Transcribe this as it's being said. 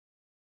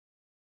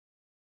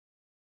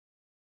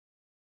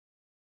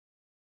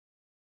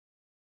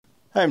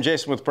Hi, I'm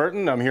Jason with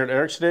Burton. I'm here at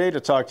ERIK'S today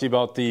to talk to you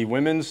about the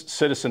women's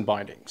Citizen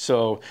binding.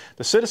 So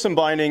the Citizen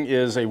binding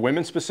is a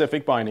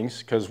women-specific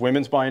bindings because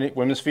women's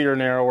feet are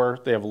narrower,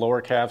 they have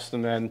lower calves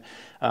than men.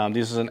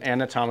 This is an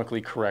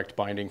anatomically correct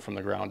binding from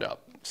the ground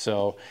up.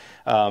 So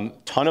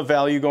ton of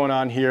value going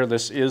on here.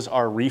 This is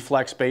our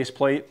reflex base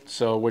plate,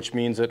 so which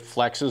means it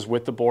flexes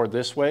with the board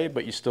this way,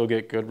 but you still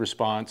get good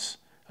response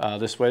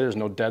this way. There's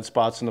no dead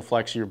spots in the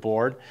flex of your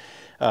board.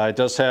 It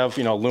does have,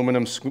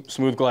 aluminum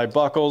smooth glide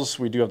buckles.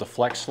 We do have the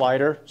flex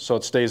slider, so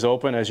it stays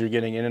open as you're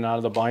getting in and out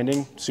of the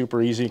binding.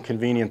 Super easy,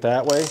 convenient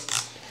that way.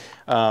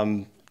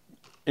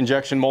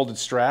 Injection molded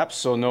straps,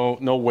 so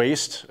no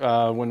waste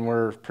when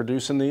we're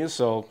producing these,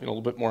 so a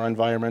little bit more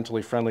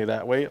environmentally friendly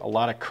that way. A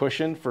lot of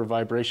cushion for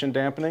vibration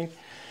dampening.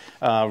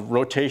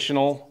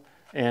 Rotational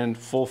and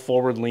full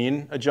forward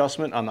lean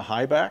adjustment on the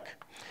high back.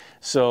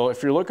 So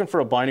if you're looking for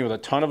a binding with a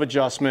ton of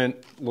adjustment,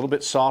 a little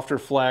bit softer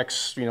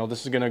flex,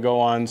 this is going to go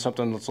on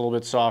something that's a little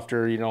bit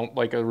softer. You don't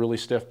like a really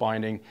stiff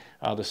binding.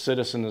 The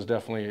Citizen is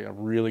definitely a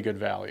really good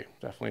value.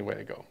 Definitely a way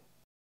to go.